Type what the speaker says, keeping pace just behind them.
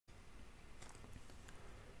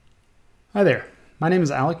Hi there, my name is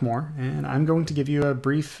Alec Moore, and I'm going to give you a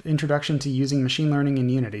brief introduction to using machine learning in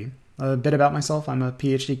Unity. A bit about myself: I'm a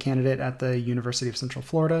PhD candidate at the University of Central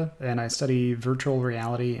Florida, and I study virtual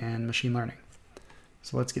reality and machine learning.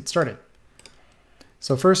 So let's get started.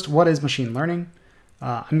 So first, what is machine learning?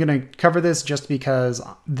 I'm going to cover this just because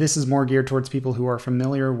this is more geared towards people who are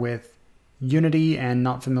familiar with Unity and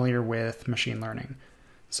not familiar with machine learning.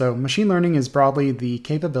 So machine learning is broadly the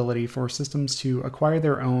capability for systems to acquire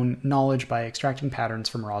their own knowledge by extracting patterns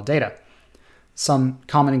from raw data. Some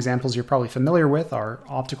common examples you're probably familiar with are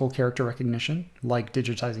optical character recognition, like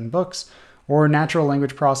digitizing books, or natural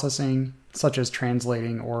language processing, such as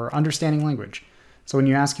translating or understanding language. So when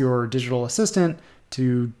you ask your digital assistant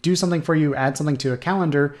to do something for you, add something to a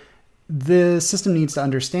calendar, the system needs to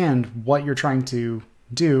understand what you're trying to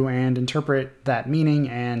do and interpret that meaning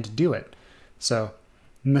and do it. So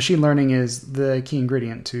machine learning is the key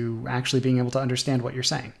ingredient to actually being able to understand what you're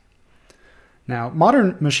saying. Now,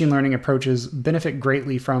 modern machine learning approaches benefit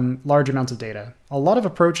greatly from large amounts of data. A lot of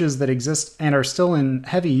approaches that exist and are still in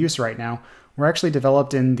heavy use right now were actually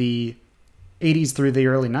developed in the 80s through the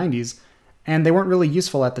early 90s, and they weren't really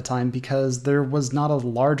useful at the time because there was not a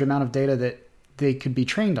large amount of data that they could be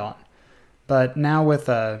trained on. But now with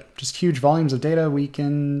just huge volumes of data, we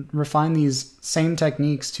can refine these same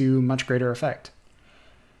techniques to much greater effect.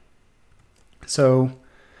 So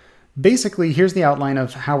basically, here's the outline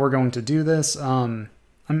of how we're going to do this.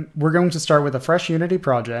 We're going to start with a fresh Unity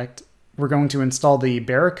project. We're going to install the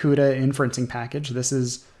Barracuda inferencing package. This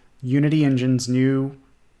is Unity Engine's new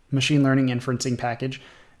machine learning inferencing package.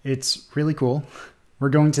 It's really cool. We're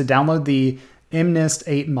going to download the MNIST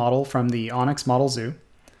 8 model from the Onyx Model Zoo.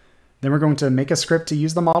 Then we're going to make a script to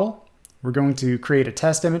use the model. We're going to create a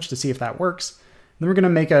test image to see if that works. Then we're going to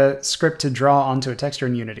make a script to draw onto a texture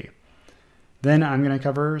in Unity. Then I'm going to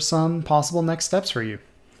cover some possible next steps for you.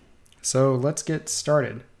 So let's get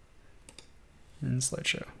started in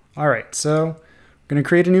slideshow. All right, so I'm going to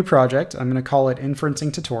create a new project. I'm going to call it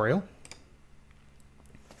Inferencing Tutorial.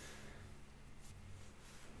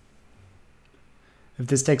 If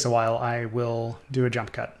this takes a while, I will do a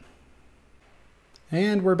jump cut.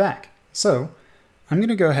 And we're back. So I'm going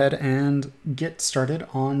to go ahead and get started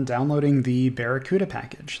on downloading the Barracuda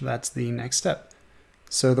package. That's the next step.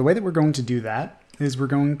 So the way that we're going to do that is we're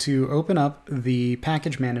going to open up the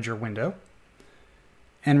package manager window,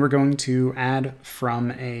 and we're going to add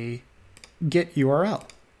from a get URL.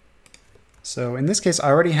 So in this case, I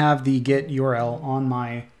already have the get URL on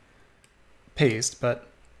my paste, but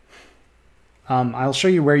I'll show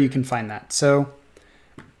you where you can find that. So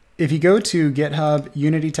if you go to GitHub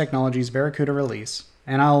Unity Technologies Barracuda release,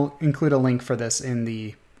 and I'll include a link for this in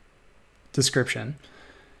the description,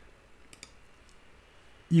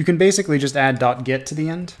 you can basically just add .get to the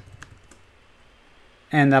end,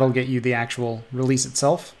 and that'll get you the actual release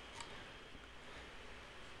itself.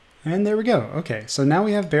 And there we go. Okay, so now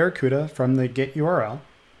we have Barracuda from the get URL,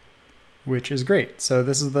 which is great. So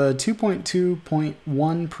this is the 2.2.1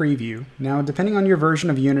 preview. Now, depending on your version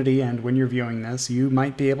of Unity and when you're viewing this, you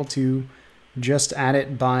might be able to just add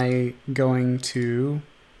it by going to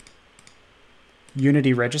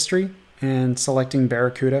Unity Registry and selecting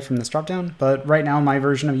Barracuda from this dropdown. But right now, my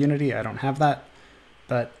version of Unity, I don't have that.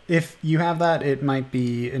 But if you have that, it might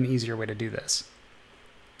be an easier way to do this.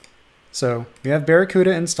 So we have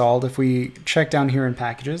Barracuda installed. If we check down here in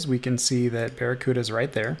packages, we can see that Barracuda is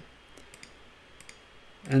right there.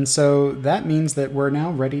 And so that means that we're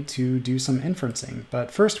now ready to do some inferencing.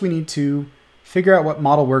 But first we need to figure out what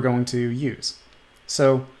model we're going to use.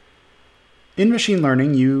 So in machine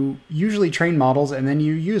learning, you usually train models and then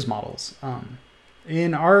you use models.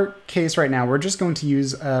 In our case right now, we're just going to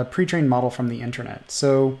use a pre-trained model from the internet.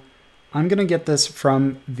 So I'm going to get this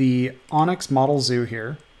from the Onyx Model Zoo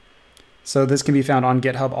here. So this can be found on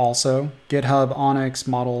GitHub also, GitHub Onyx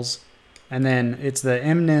models, and then it's the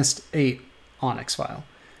MNIST 8 Onyx file.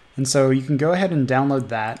 And so you can go ahead and download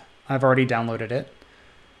that. I've already downloaded it,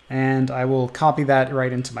 and I will copy that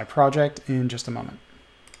right into my project in just a moment.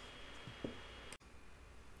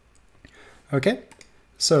 Okay,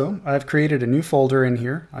 so I've created a new folder in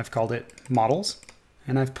here. I've called it Models,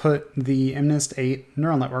 and I've put the MNIST 8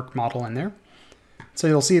 neural network model in there. So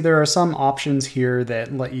you'll see there are some options here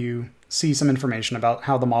that let you see some information about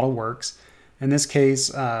how the model works. In this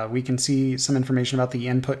case, we can see some information about the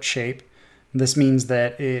input shape. This means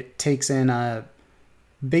that it takes in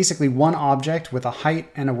basically one object with a height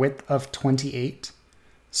and a width of 28.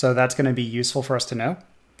 So that's going to be useful for us to know.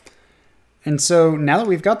 And so now that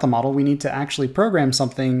we've got the model, we need to actually program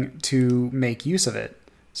something to make use of it.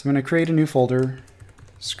 So I'm going to create a new folder,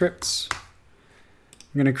 scripts,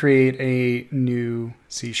 I'm going to create a new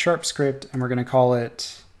C# script, and we're going to call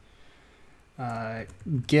it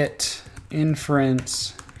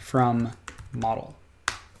GetInferenceFromModel.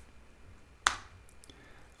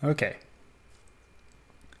 Okay.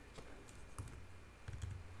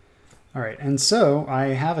 All right, and so I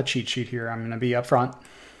have a cheat sheet here. I'm going to be upfront,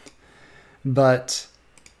 but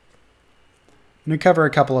I'm going to cover a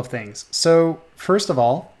couple of things. So first of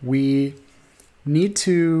all, we need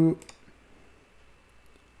to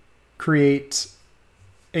create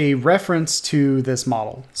a reference to this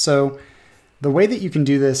model. So the way that you can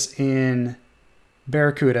do this in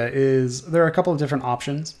Barracuda is there are a couple of different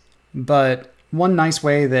options, but one nice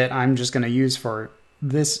way that I'm just going to use for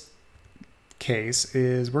this case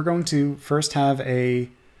is we're going to first have a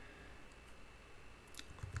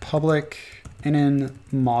public inin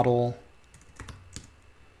model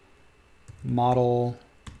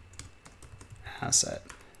asset,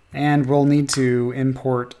 and we'll need to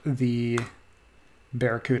import the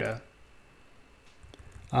Barracuda.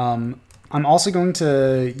 I'm also going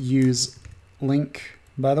to use link,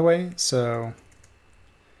 by the way, so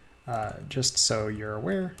just so you're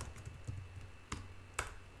aware.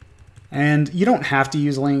 And you don't have to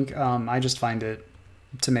use link. I just find it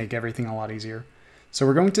to make everything a lot easier. So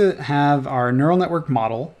we're going to have our neural network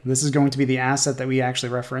model. This is going to be the asset that we actually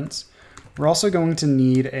reference. We're also going to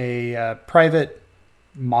need a private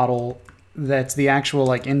model that's the actual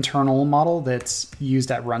like internal model that's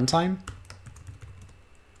used at runtime.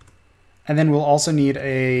 And then we'll also need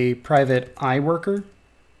a private iWorker.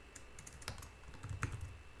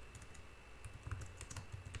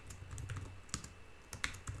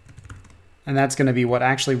 And that's going to be what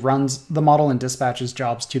actually runs the model and dispatches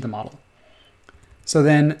jobs to the model. So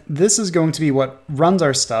then this is going to be what runs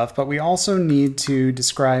our stuff, but we also need to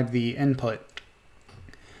describe the input.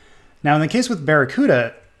 Now in the case with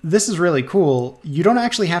Barracuda, this is really cool. You don't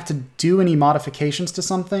actually have to do any modifications to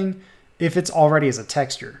something if it's already as a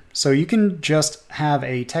texture. So you can just have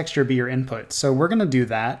a texture be your input. So we're going to do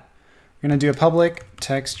that. We're going to do a public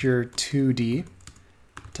texture 2D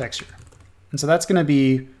texture. And so that's going to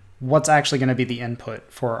be what's actually going to be the input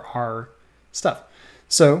for our stuff.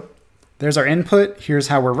 So there's our input. Here's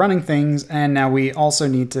how we're running things. And now we also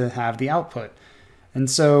need to have the output. And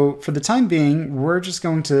so for the time being, we're just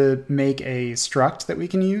going to make a struct that we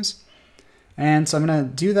can use. And so I'm going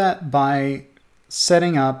to do that by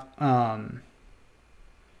setting up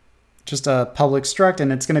just a public struct,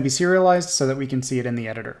 and it's going to be serialized so that we can see it in the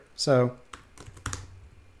editor. So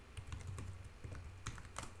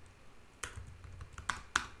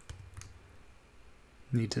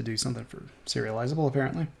need to do something for serializable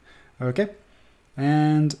apparently. Okay.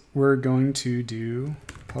 And we're going to do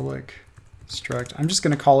public struct. I'm just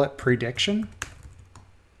going to call it prediction.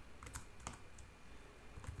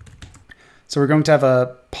 So we're going to have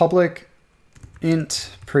a public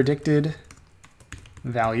int predicted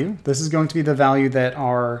value. This is going to be the value that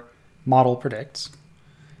our model predicts.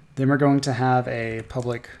 Then we're going to have a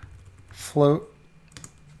public float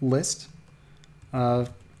list of,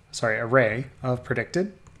 array of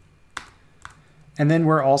predicted. And then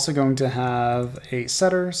we're also going to have a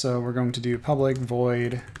setter. So we're going to do public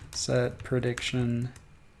void set prediction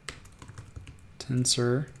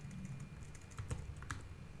tensor.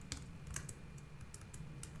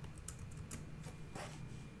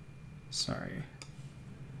 Sorry.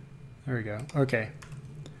 There we go. Okay.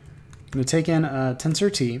 I'm going to take in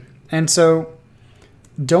tensor t. And so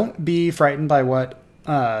don't be frightened by what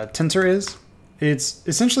tensor is. It's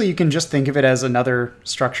essentially, you can just think of it as another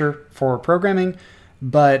structure for programming,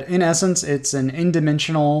 but in essence, it's an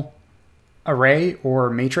n-dimensional array or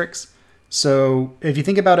matrix. So if you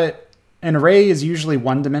think about it, an array is usually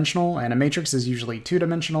one-dimensional and a matrix is usually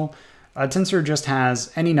two-dimensional. A tensor just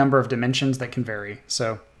has any number of dimensions that can vary.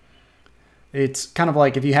 So it's kind of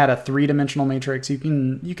like if you had a three-dimensional matrix, you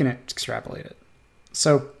can extrapolate it.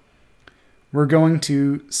 So we're going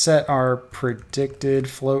to set our predicted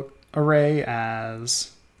float array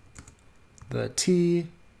as the t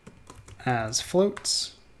as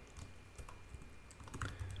floats.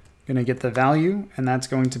 Going to get the value, and that's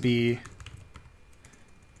going to be,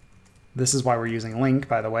 this is why we're using link,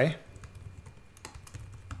 by the way.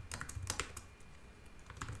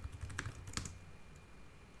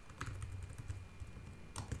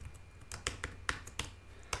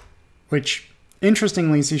 Which,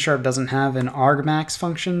 interestingly, C# doesn't have an argmax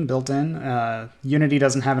function built in. Unity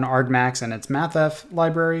doesn't have an argmax in its mathf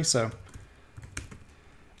library, so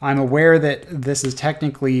I'm aware that this is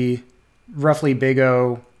technically roughly big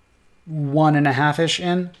O 1.5-ish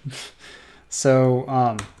in.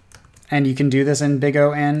 So, and you can do this in big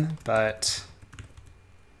O n, but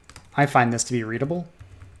I find this to be readable.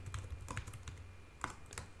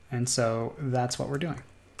 And so that's what we're doing.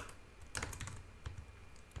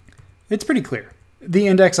 It's pretty clear. The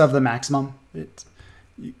index of the maximum,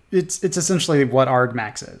 it's essentially what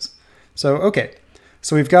argmax is. So, okay.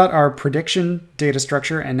 So we've got our prediction data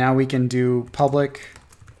structure, and now we can do public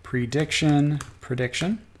prediction.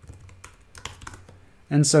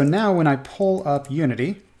 And so now when I pull up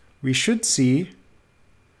Unity, we should see,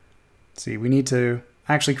 we need to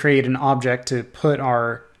actually create an object to put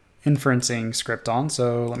our inferencing script on.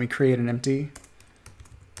 So let me create an empty.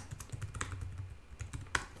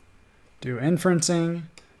 Do inferencing,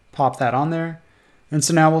 pop that on there. And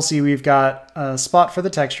so now we'll see we've got a spot for the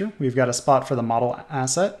texture. We've got a spot for the model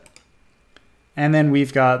asset. And then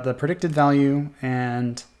we've got the predicted value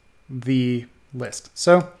and the list.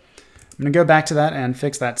 So I'm going to go back to that and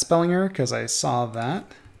fix that spelling error because I saw that.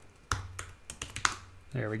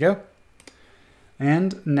 There we go.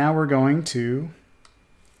 And now we're going to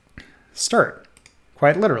start,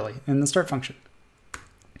 quite literally, in the start function.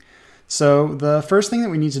 So the first thing that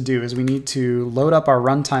we need to do is we need to load up our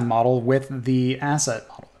runtime model with the asset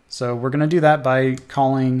model. So we're going to do that by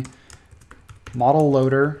calling model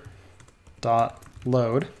loader.load.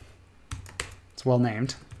 It's well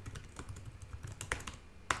named.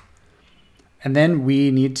 And then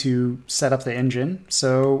we need to set up the engine.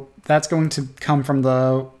 So that's going to come from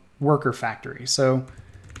the worker factory. So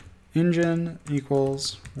engine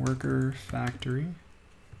equals worker factory,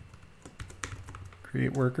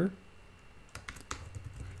 create worker.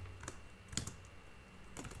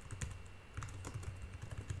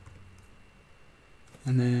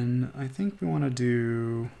 And then I think we want to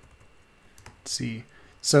do, let's see.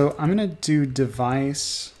 So I'm going to do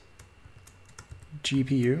device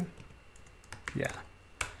GPU. Yeah.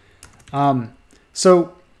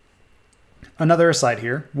 So another aside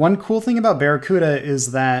here. One cool thing about Barracuda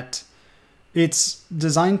is that it's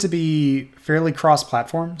designed to be fairly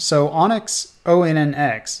cross-platform. So ONNX,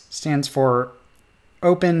 ONNX, stands for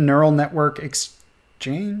Open Neural Network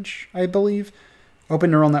Exchange, I believe. Open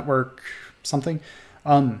Neural Network something.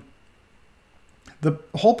 The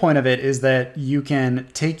whole point of it is that you can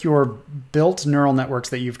take your built neural networks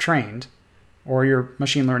that you've trained, or your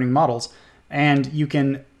machine learning models, and you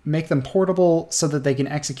can make them portable so that they can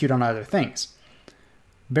execute on other things.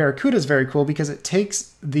 Barracuda is very cool because it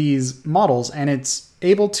takes these models and it's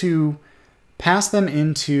able to pass them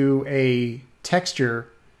into a texture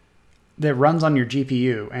that runs on your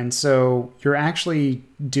GPU. And so you're actually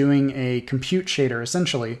doing a compute shader,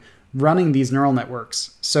 essentially, running these neural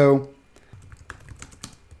networks. So,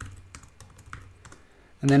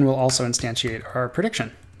 and then we'll also instantiate our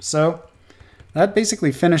prediction. So that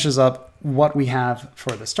basically finishes up what we have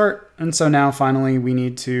for the start. And so now finally we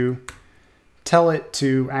need to tell it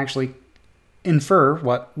to actually infer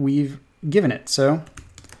what we've given it. So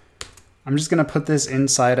I'm just going to put this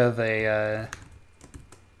inside of a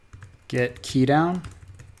get key down,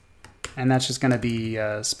 and that's just going to be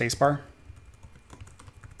spacebar.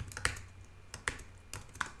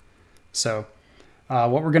 So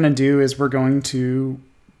what we're going to do is we're going to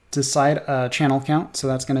decide a channel count. So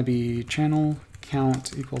that's going to be channel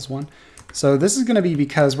count equals 1. So this is going to be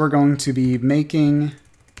because we're going to be making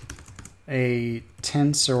a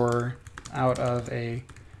tensor out of a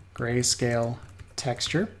grayscale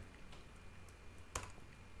texture.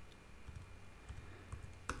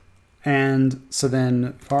 And so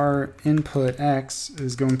then var input x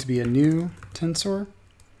is going to be a new tensor,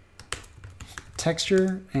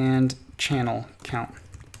 texture, and channel count.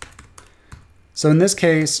 So in this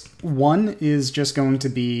case, 1 is just going to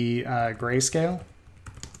be grayscale,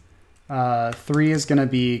 3 is going to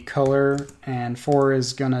be color, and 4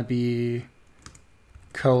 is going to be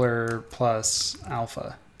color plus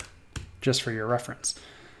alpha, just for your reference.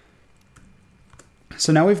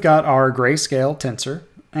 So now we've got our grayscale tensor,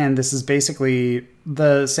 and this is basically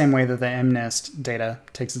the same way that the MNIST data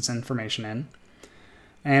takes its information in.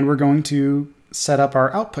 And we're going to set up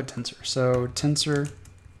our output tensor. So tensor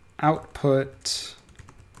output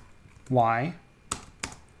y.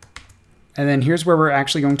 And then here's where we're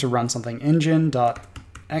actually going to run something.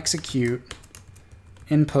 Engine.execute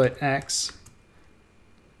input x.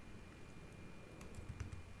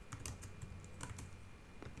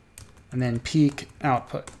 And then peak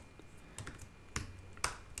output.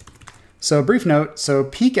 So a brief note, so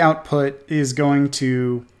peak output is going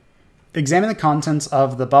to examine the contents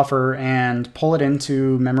of the buffer and pull it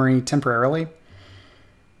into memory temporarily.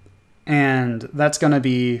 And that's going to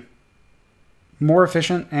be more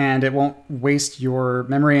efficient and it won't waste your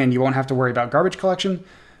memory and you won't have to worry about garbage collection,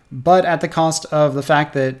 but at the cost of the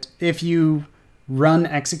fact that if you run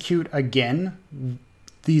execute again,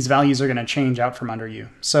 these values are going to change out from under you.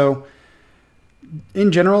 So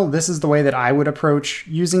in general, this is the way that I would approach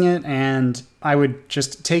using it, and I would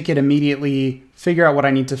just take it immediately, figure out what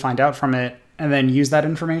I need to find out from it, and then use that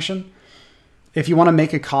information. If you want to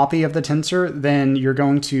make a copy of the tensor, then you're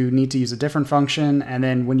going to need to use a different function, and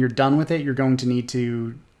then when you're done with it, you're going to need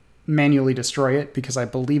to manually destroy it, because I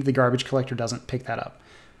believe the garbage collector doesn't pick that up.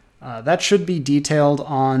 That should be detailed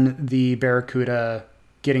on the Barracuda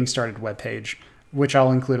Getting Started webpage, which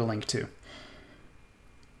I'll include a link to.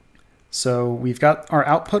 So we've got our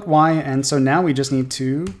output y, and so now we just need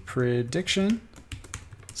to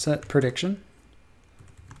set prediction,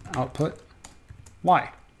 output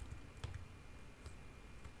y.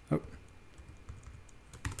 Oh.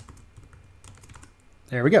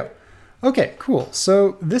 There we go. Okay, cool.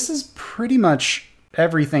 So this is pretty much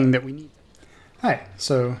everything that we need. Hi,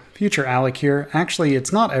 so future Alec here. Actually,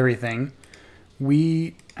 it's not everything.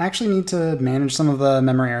 We actually need to manage some of the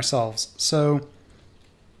memory ourselves. So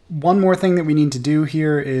one more thing that we need to do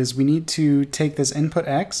here is we need to take this input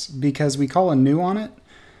x, because we call a new on it.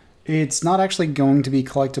 It's not actually going to be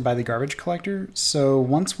collected by the garbage collector. So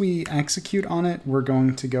once we execute on it, we're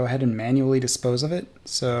going to go ahead and manually dispose of it.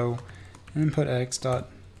 So input x dot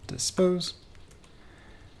dispose.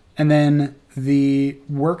 And then the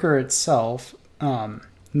worker itself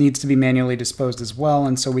needs to be manually disposed as well.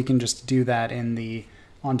 And so we can just do that in the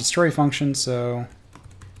onDestroy function. So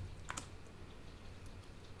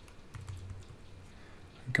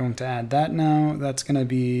I'm going to add that now. That's going to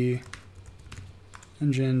be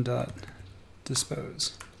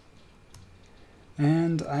engine.dispose.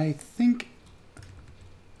 And I think,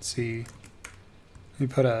 let's see, let me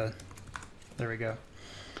put a, there we go.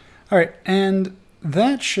 All right, and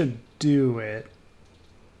that should do it.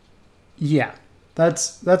 Yeah,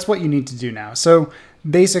 that's what you need to do now. So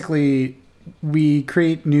basically, we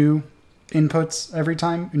create new inputs every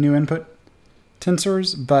time, new input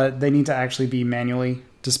tensors, but they need to actually be manually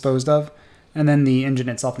disposed of. And then the engine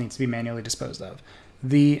itself needs to be manually disposed of.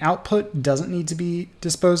 The output doesn't need to be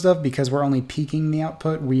disposed of because we're only peeking the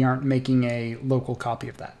output. We aren't making a local copy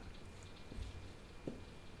of that.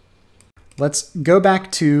 Let's go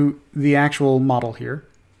back to the actual model here.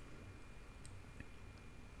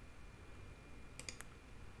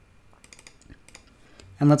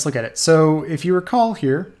 And let's look at it. So if you recall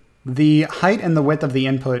here, the height and the width of the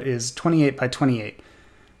input is 28 by 28.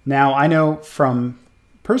 Now I know from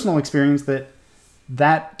personal experience that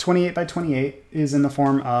 28 by 28 is in the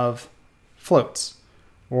form of floats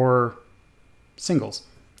or singles.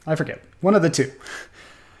 I forget, one of the two.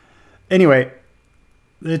 Anyway,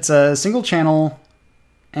 it's a single channel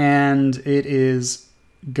and it is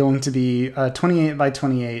going to be a 28 by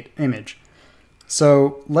 28 image.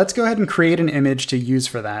 So let's go ahead and create an image to use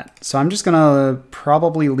for that. So I'm just gonna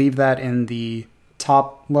probably leave that in the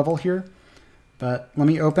top level here, but let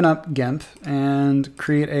me open up GIMP and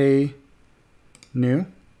create a new.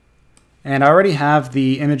 And I already have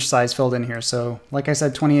the image size filled in here. So like I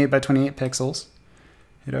said, 28 by 28 pixels.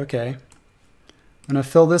 Hit OK. I'm gonna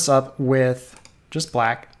fill this up with just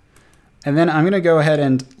black. And then I'm gonna go ahead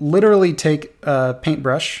and literally take a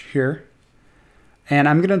paintbrush here. And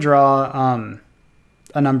I'm gonna draw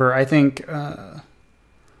a number. I think,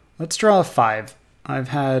 let's draw a 5. I've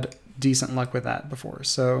had decent luck with that before.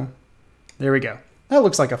 So there we go. That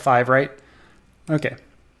looks like a 5, right? Okay.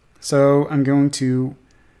 So I'm going to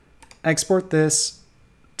export this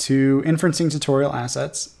to inferencing tutorial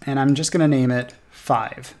assets, and I'm just going to name it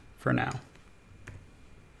 5 for now.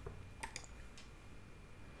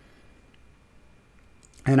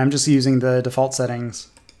 And I'm just using the default settings.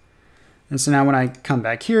 And so now when I come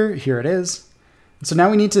back here, here it is. So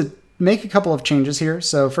now we need to make a couple of changes here.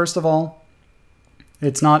 So first of all,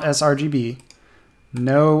 it's not sRGB,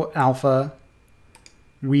 no alpha.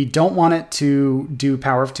 We don't want it to do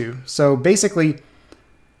power of 2. So basically,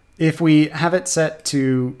 if we have it set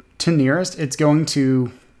to nearest, it's going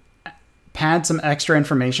to pad some extra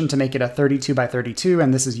information to make it a 32 by 32.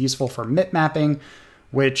 And this is useful for MIP mapping,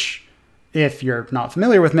 which if you're not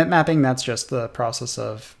familiar with MIP mapping, that's just the process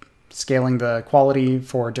of scaling the quality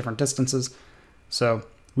for different distances. So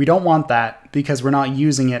we don't want that because we're not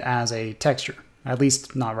using it as a texture, at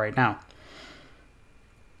least not right now.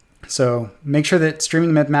 So make sure that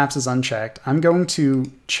streaming MIP maps is unchecked. I'm going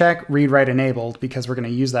to check read write enabled because we're going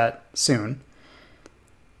to use that soon.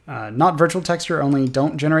 Not virtual texture only,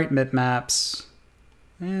 don't generate MIP maps.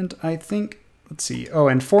 And I think, let's see. Oh,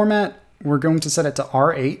 and format, we're going to set it to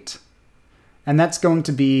R8. And that's going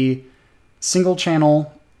to be single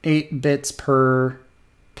channel, 8 bits per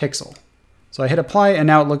pixel. So I hit apply and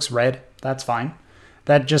now it looks red. That's fine.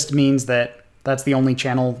 That just means that that's the only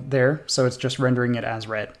channel there. So it's just rendering it as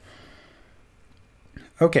red.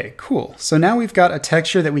 Okay, cool. So now we've got a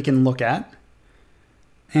texture that we can look at,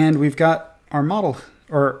 and we've got our model,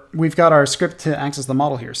 or we've got our script to access the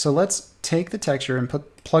model here. So let's take the texture and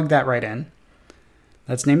plug that right in.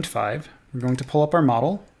 That's named 5. We're going to pull up our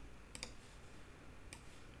model,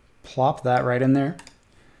 plop that right in there.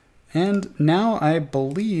 And now I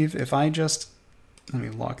believe if I just, let me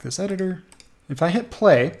lock this editor. If I hit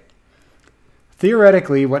play,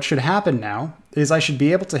 theoretically what should happen now is I should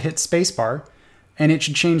be able to hit spacebar and it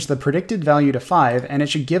should change the predicted value to 5, and it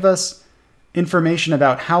should give us information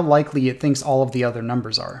about how likely it thinks all of the other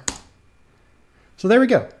numbers are. So there we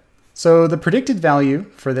go. So the predicted value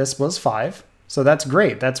for this was 5. So that's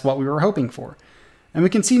great. That's what we were hoping for. And we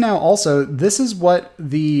can see now also, this is what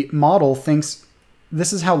the model thinks,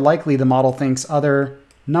 this is how likely the model thinks other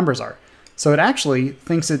numbers are. So it actually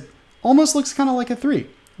thinks it almost looks kind of like a 3,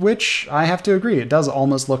 which I have to agree, it does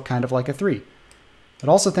almost look kind of like a 3. It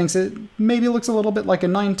also thinks it maybe looks a little bit like a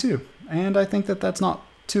 9 too, and I think that that's not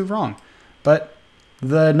too wrong. But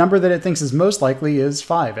the number that it thinks is most likely is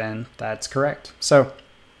 5, and that's correct. So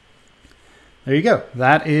there you go.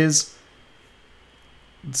 That is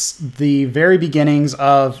the very beginnings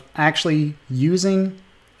of actually using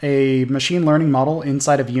a machine learning model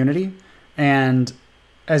inside of Unity. And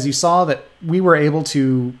as you saw, that we were able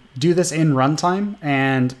to do this in runtime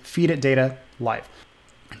and feed it data live.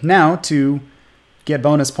 Now, to get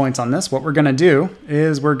bonus points on this, what we're going to do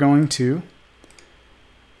is we're going to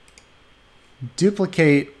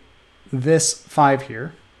duplicate this 5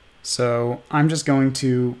 here. So I'm just going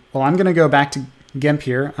to, well, I'm going to go back to GIMP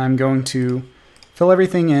here. I'm going to fill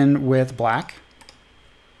everything in with black.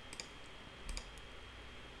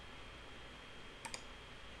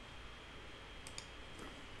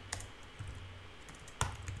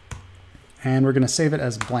 And we're going to save it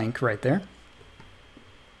as blank right there.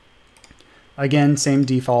 Again, same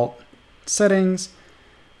default settings.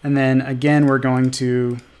 And then again, we're going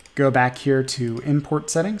to go back here to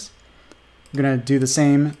import settings. We're going to do the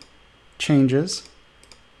same changes.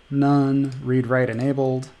 None, read write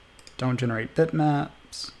enabled, don't generate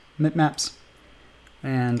bitmaps,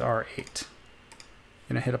 and R8.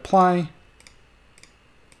 Going to hit apply.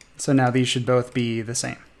 So now these should both be the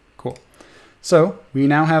same. Cool. So we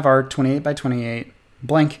now have our 28 by 28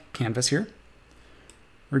 blank canvas here.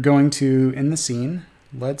 We're going to, in the scene,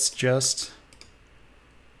 let's just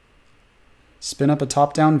spin up a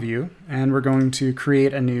top-down view, and we're going to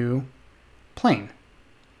create a new plane.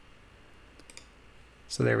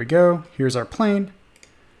 So there we go. Here's our plane.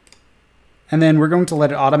 And then we're going to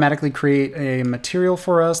let it automatically create a material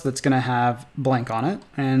for us that's going to have blank on it.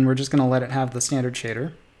 And we're just going to let it have the standard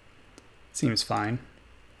shader. Seems fine.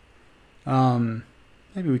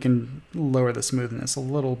 Maybe we can lower the smoothness a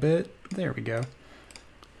little bit. There we go.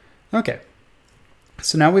 Okay.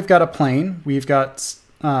 So now we've got a plane. We've got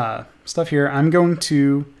stuff here. I'm going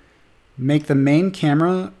to make the main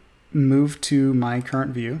camera move to my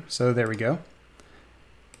current view. So there we go.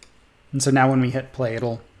 And so now when we hit play,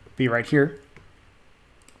 it'll be right here.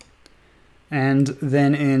 And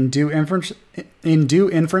then in do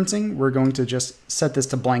inferencing, we're going to just set this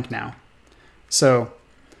to blank now. So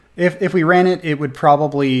if we ran it, it would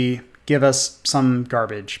probably give us some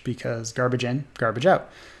garbage because garbage in, garbage out.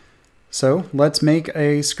 So let's make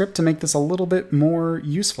a script to make this a little bit more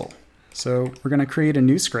useful. So we're going to create a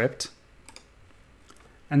new script.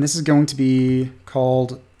 And this is going to be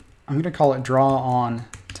called, I'm going to call it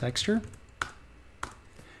DrawOnTexture.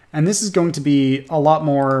 And this is going to be a lot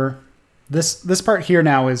more, this part here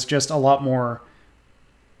now is just a lot more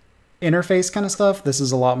interface kind of stuff. This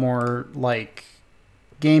is a lot more like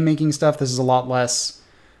game making stuff. This is a lot less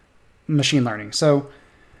machine learning. So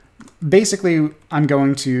basically, I'm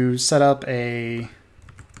going to set up a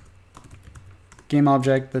game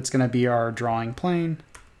object that's going to be our drawing plane.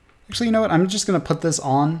 Actually, you know what? I'm just going to put this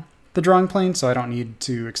on the drawing plane, so I don't need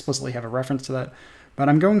to explicitly have a reference to that. But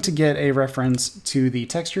I'm going to get a reference to the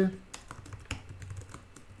texture.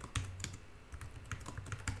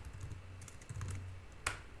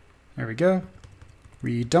 There we go.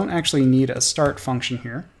 We don't actually need a start function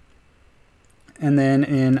here. And then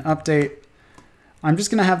in update, I'm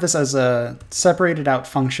just going to have this as a separated out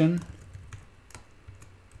function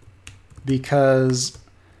because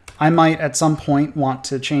I might at some point want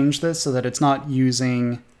to change this so that it's not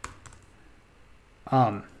using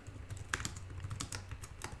the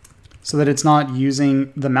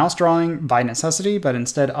mouse drawing by necessity, but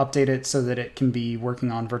instead update it so that it can be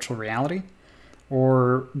working on virtual reality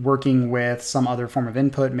or working with some other form of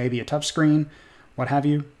input, maybe a touch screen, what have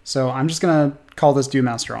you. So I'm just going to call this do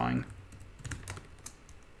mouse drawing.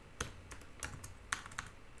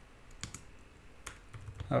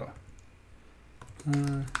 Oh,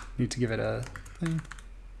 Need to give it a thing.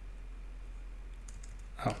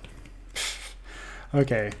 Oh.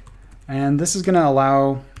 Okay. And this is going to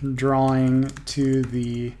allow drawing to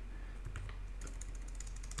the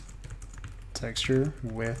texture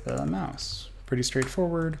with a mouse. Pretty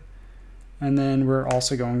straightforward. And then we're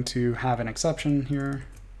also going to have an exception here.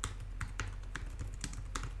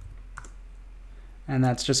 And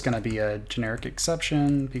that's just going to be a generic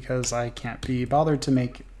exception because I can't be bothered to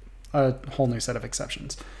make a whole new set of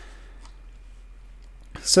exceptions.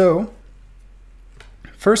 So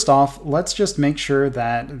first off, let's just make sure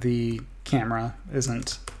that the camera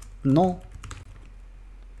isn't null.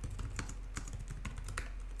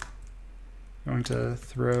 Going to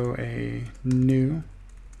throw a new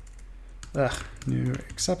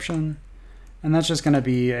exception, and that's just going to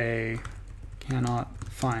be a cannot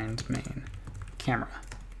find main camera.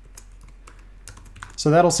 So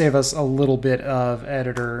that'll save us a little bit of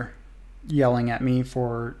editor yelling at me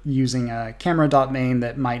for using a camera.main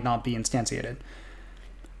that might not be instantiated.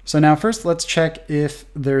 So now first let's check if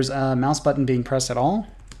there's a mouse button being pressed at all.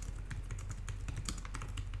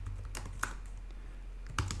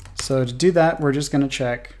 So to do that, we're just going to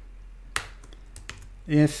check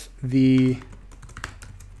if the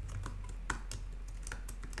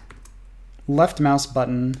left mouse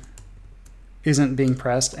button isn't being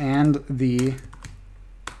pressed and the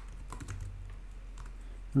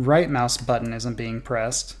right mouse button isn't being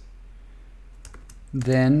pressed,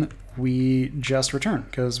 then we just return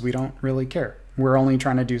because we don't really care. We're only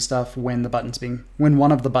trying to do stuff when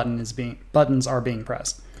one of the buttons are being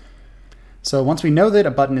pressed. So once we know that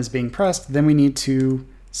a button is being pressed, then we need to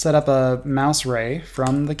set up a mouse ray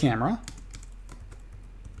from the camera.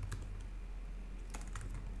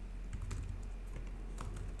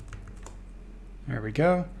 There we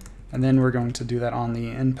go. And then we're going to do that on the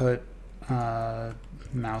input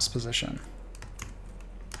mouse position.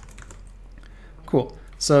 Cool.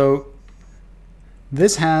 So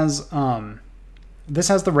this has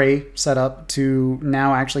the ray set up to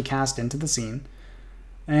now actually cast into the scene.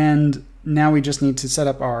 And now we just need to set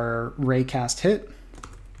up our ray cast hit.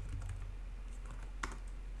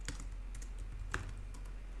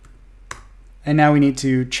 And now we need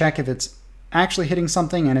to check if it's actually hitting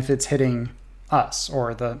something and if it's hitting us,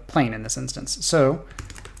 or the plane in this instance. So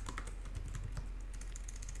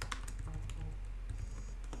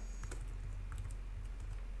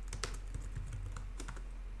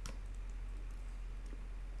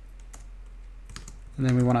and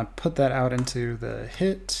then we want to put that out into the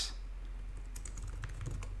hit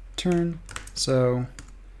turn. So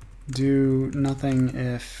do nothing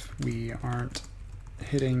if we aren't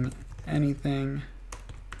hitting anything.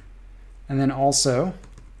 And then also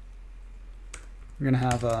we're going to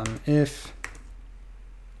have if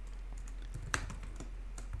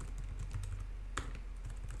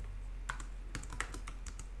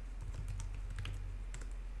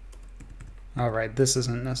all right, this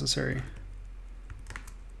isn't necessary.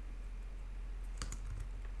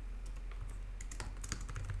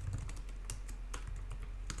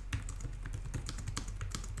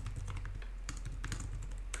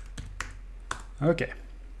 Okay,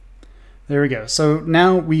 there we go. So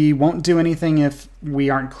now we won't do anything if we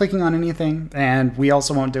aren't clicking on anything, and we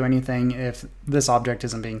also won't do anything if this object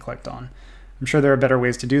isn't being clicked on. I'm sure there are better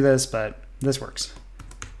ways to do this, but this works.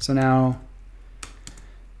 So now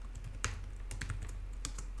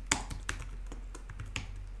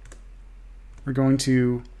we're going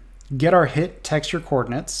to get our hit texture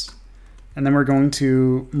coordinates, and then we're going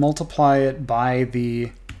to multiply it by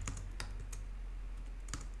the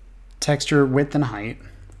texture width and height.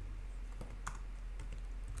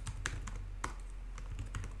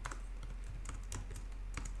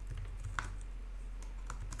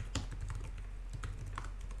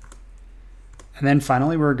 And then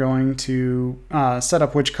finally, we're going to set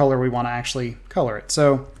up which color we want to actually color it.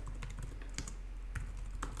 So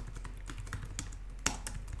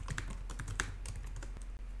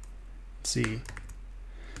let's see.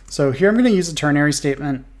 So here I'm going to use a ternary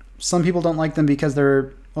statement. Some people don't like them because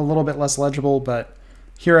they're a little bit less legible, but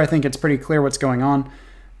here I think it's pretty clear what's going on.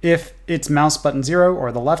 If it's mouse button 0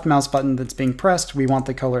 or the left mouse button that's being pressed, we want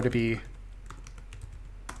the color to be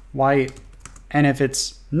white. And if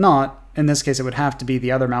it's not, in this case it would have to be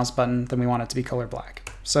the other mouse button, then we want it to be color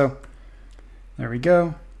black. So there we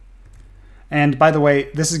go. And by the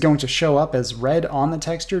way, this is going to show up as red on the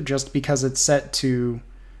texture just because it's set to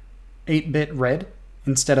 8-bit red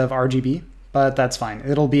instead of RGB, but that's fine.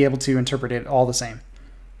 It'll be able to interpret it all the same.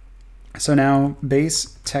 So now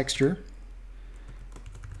base texture,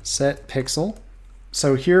 set pixel.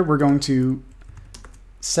 So here we're going to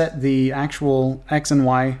set the actual X and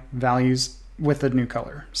Y values with the new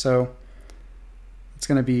color. So it's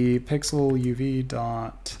going to be pixel uv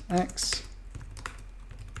dot x,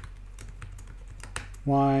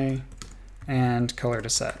 y, and color to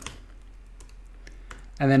set.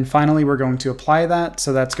 And then finally, we're going to apply that.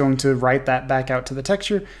 So that's going to write that back out to the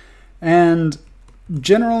texture. And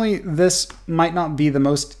generally, this might not be the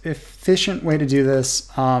most efficient way to do this.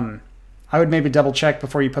 I would maybe double check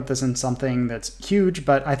before you put this in something that's huge,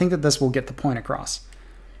 but I think that this will get the point across.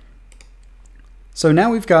 So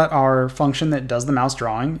now we've got our function that does the mouse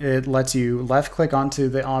drawing. It lets you left click onto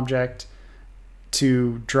the object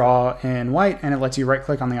to draw in white, and it lets you right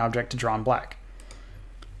click on the object to draw in black.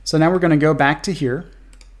 So now we're going to go back to here,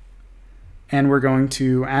 and we're going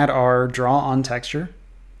to add our DrawOnTexture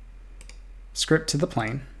script to the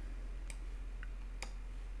plane.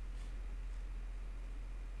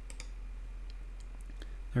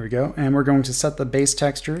 There we go. And we're going to set the base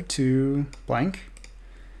texture to blank.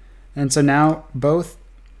 And so now both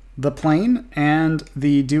the plane and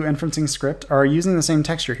the do inferencing script are using the same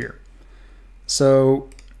texture here. So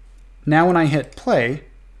now when I hit play,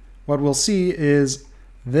 what we'll see is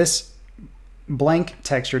this blank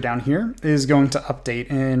texture down here is going to update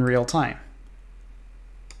in real time.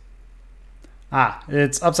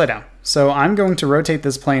 It's upside down. So I'm going to rotate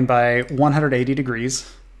this plane by 180 degrees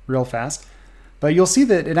real fast, but you'll see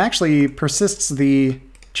that it actually persists the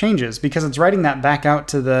changes because it's writing that back out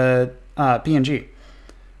to the PNG.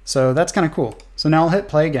 So that's kind of cool. So now I'll hit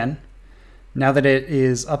play again, now that it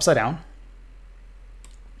is upside down.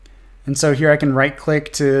 And so here I can right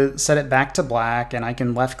click to set it back to black, and I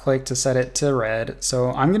can left click to set it to red.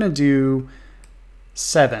 So I'm going to do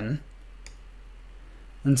 7.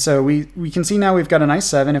 And so we can see now we've got a nice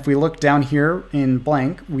 7. If we look down here in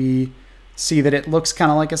blank, we see that it looks kind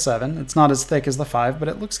of like a 7. It's not as thick as the 5, but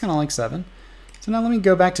it looks kind of like 7. So now let me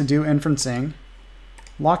go back to do inferencing,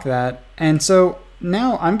 lock that. And so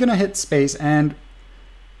now I'm going to hit space, and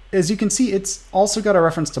as you can see, it's also got a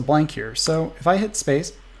reference to blank here. So if I hit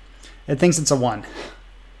space, it thinks it's a 1.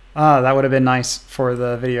 That would have been nice for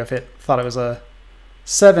the video if it thought it was a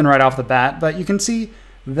 7 right off the bat, but you can see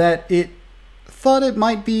that it thought it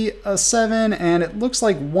might be a 7, and it looks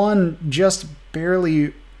like 1 just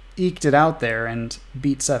barely eked it out there and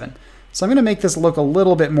beat 7. So I'm going to make this look a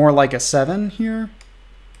little bit more like a 7 here.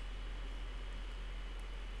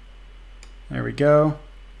 There we go.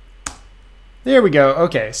 There we go.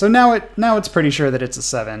 Okay, so now it's pretty sure that it's a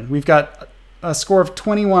 7. We've got a score of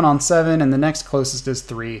 21 on 7, and the next closest is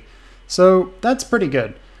 3. So that's pretty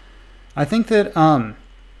good. I think that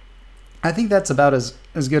I think that's about as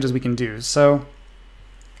good as we can do. So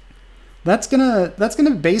that's gonna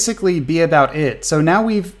basically be about it. So now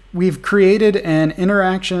we've created an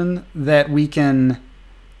interaction that we can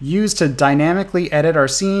use to dynamically edit our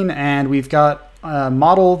scene, and we've got a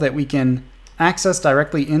model that we can access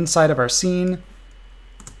directly inside of our scene.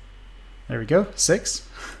 There we go, 6.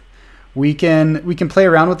 We can play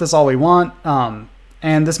around with this all we want,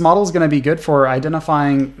 and this model is going to be good for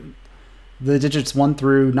identifying the digits 1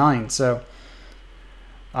 through 9. So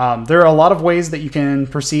there are a lot of ways that you can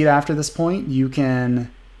proceed after this point. You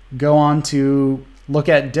can go on to look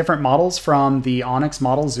at different models from the Onyx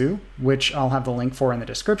Model Zoo, which I'll have the link for in the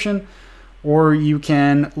description, or you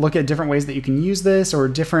can look at different ways that you can use this, or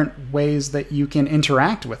different ways that you can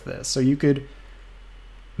interact with this. So you could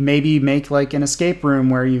maybe make like an escape room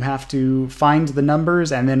where you have to find the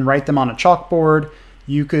numbers and then write them on a chalkboard.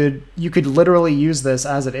 You could literally use this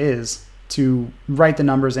as it is to write the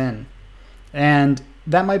numbers in. And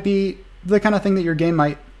that might be the kind of thing that your game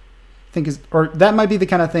might think is, or that might be the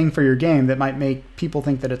kind of thing for your game that might make people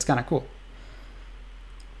think that it's kind of cool.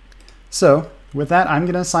 So with that, I'm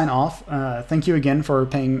going to sign off. Thank you again for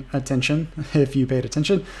paying attention, if you paid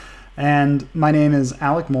attention. And my name is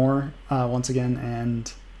Alec Moore, once again,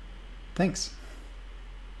 and thanks.